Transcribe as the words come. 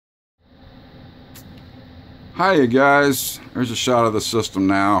Hi guys, there's a shot of the system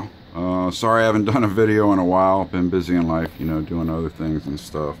now. Sorry I haven't done a video in a while. Been busy in life, you know, doing other things and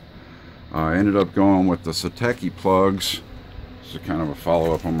stuff. I ended up going with the Satechi plugs. This is kind of a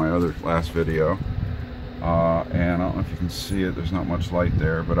follow-up on my last video. And I don't know if you can see it, there's not much light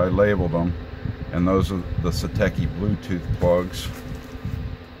there, but I labeled them. And those are the Satechi Bluetooth plugs.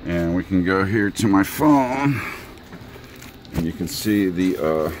 And we can go here to my phone, and you can see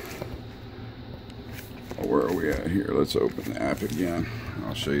the where are we at here? Let's open the app again.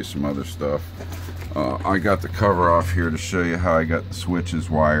 I'll show you some other stuff. I got the cover off here to show you how I got the switches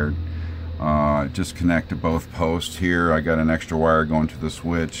wired. Just connect to both posts here. I got an extra wire going to the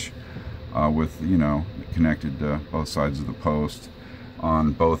switch with, you know, connected to both sides of the post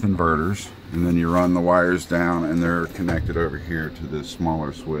on both inverters, and then you run the wires down and they're connected over here to this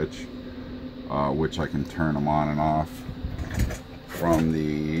smaller switch, which I can turn them on and off from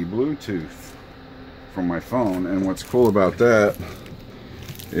the Bluetooth from my phone. And what's cool about that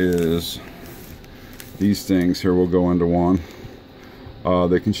is these things here will go into one.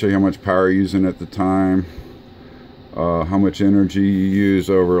 They can show you how much power you're using at the time, how much energy you use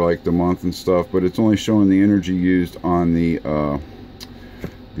over like the month and stuff, but it's only showing the energy used on the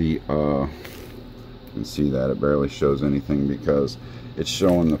you can see that it barely shows anything because it's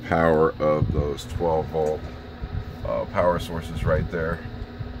showing the power of those 12-volt power sources right there.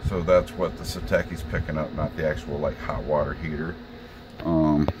 So that's what the Satechi's picking up, not the actual like hot water heater.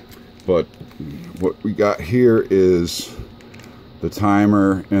 But what we got here is the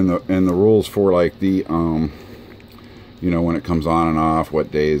timer and the rules for like the you know, when it comes on and off,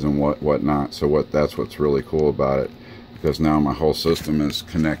 what days and what not. So that's what's really cool about it, because now my whole system is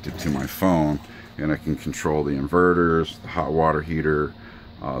connected to my phone, and I can control the inverters, the hot water heater,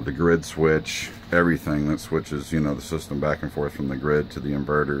 the grid switch, everything that switches, you know, the system back and forth from the grid to the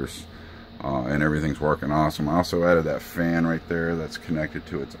inverters, and everything's working awesome. I also added that fan right there that's connected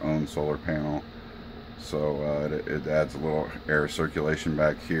to its own solar panel, so it adds a little air circulation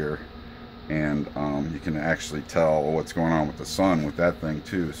back here, and you can actually tell what's going on with the sun with that thing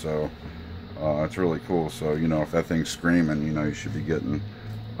too. So it's really cool. So, you know, if that thing's screaming, you know, you should be getting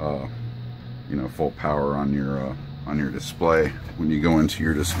you know, full power on your display when you go into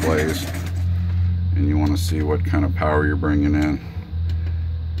your displays and you want to see what kind of power you're bringing in.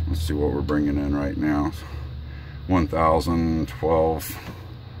 Let's see what we're bringing in right now. 1012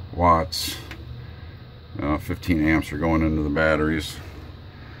 watts, 15 amps are going into the batteries,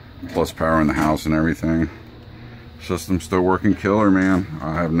 plus power in the house and everything. System's still working killer, man.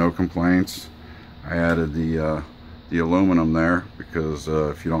 I have no complaints. I added the aluminum there because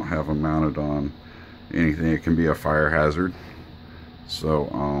if you don't have them mounted on anything, it can be a fire hazard.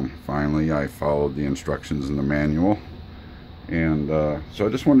 So finally I followed the instructions in the manual, and so I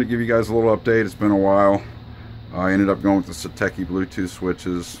just wanted to give you guys a little update. It's been a while. I ended up going with the Satechi Bluetooth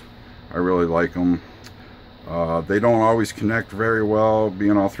switches. I really like them. They don't always connect very well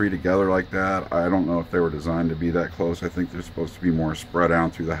being all three together like that. I don't know if they were designed to be that close. I think they're supposed to be more spread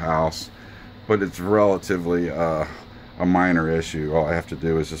out through the house, but it's relatively a minor issue. All I have to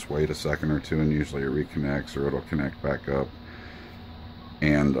do is just wait a second or two, and usually it reconnects or it'll connect back up.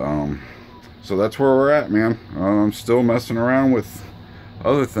 And so that's where we're at, man. I'm still messing around with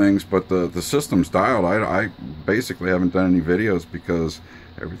other things, but the system's dialed. I basically haven't done any videos because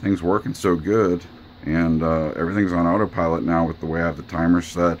everything's working so good, and everything's on autopilot now with the way I have the timer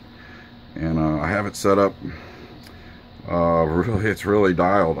set, and I have it set up. Really, it's really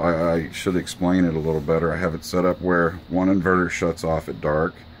dialed. I should explain it a little better. I have it set up where one inverter shuts off at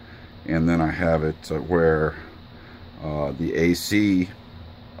dark, and then I have it where the AC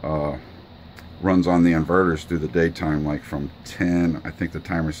runs on the inverters through the daytime, like from 10, I think the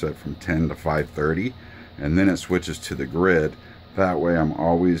timer set from 10 to 5:30, and then it switches to the grid. That way I'm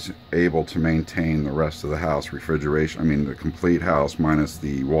always able to maintain the rest of the house refrigeration, I mean the complete house minus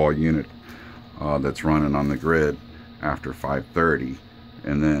the wall unit that's running on the grid after 5:30.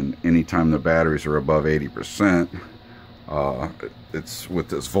 And then anytime the batteries are above 80%, it's with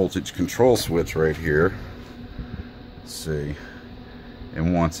this voltage control switch right here. Let's see,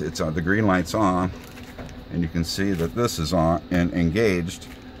 and once it's on, the green light's on, and you can see that this is on and engaged.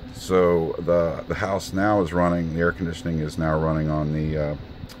 So the house now is running, the air conditioning is now running on the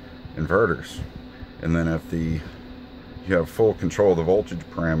inverters. And then if you have full control of the voltage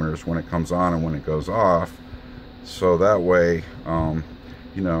parameters when it comes on and when it goes off, so that way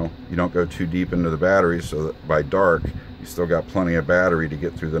you know, you don't go too deep into the battery, so that by dark you still got plenty of battery to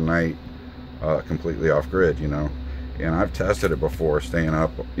get through the night completely off grid, you know. And I've tested it before, staying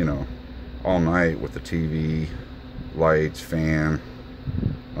up, you know, all night with the TV, lights, fan,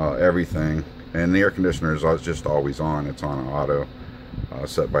 everything, And the air conditioner is just always on. It's on auto,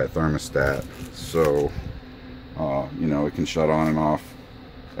 set by a thermostat, so you know, it can shut on and off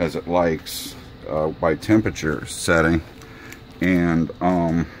as it likes by temperature setting, and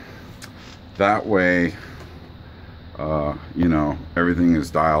that way you know, everything is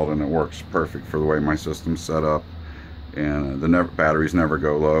dialed and it works perfect for the way my system's set up. And the batteries never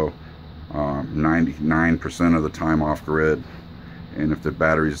go low, 99% of the time off grid. And if the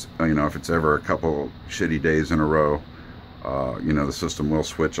batteries, you know, if it's ever a couple shitty days in a row, you know, the system will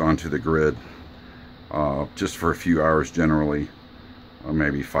switch onto the grid just for a few hours generally,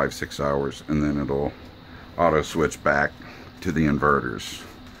 maybe 5-6 hours, and then it'll auto switch back to the inverters,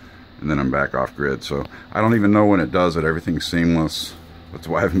 and then I'm back off grid. So I don't even know when it does it. Everything's seamless. That's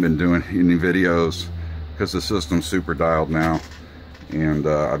why I haven't been doing any videos, because the system's super dialed now, and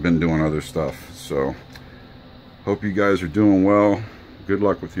I've been doing other stuff. So hope you guys are doing well. Good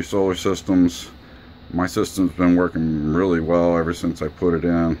luck with your solar systems. My system's been working really well ever since I put it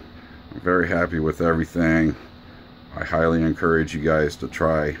in. I'm very happy with everything. I highly encourage you guys to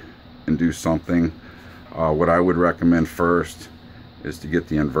try and do something. What I would recommend first is to get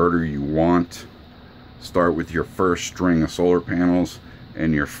the inverter you want. Start with your first string of solar panels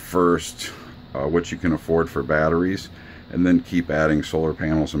and your first what you can afford for batteries, and then keep adding solar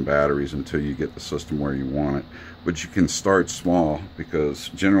panels and batteries until you get the system where you want it. But you can start small, because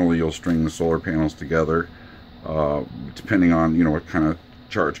generally you'll string the solar panels together depending on, you know, what kind of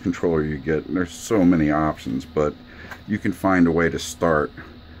charge controller you get. And there's so many options, but you can find a way to start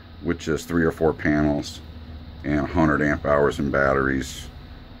with just 3 or 4 panels and 100 amp hours in batteries,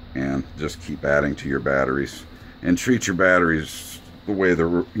 and just keep adding to your batteries, and treat your batteries the way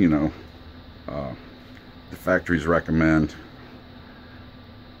the, you know, the factories recommend.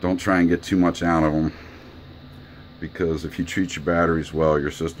 Don't try and get too much out of them, because if you treat your batteries well,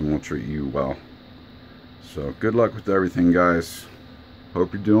 your system will treat you well. So good luck with everything, guys.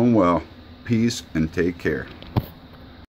 Hope you're doing well. Peace and take care.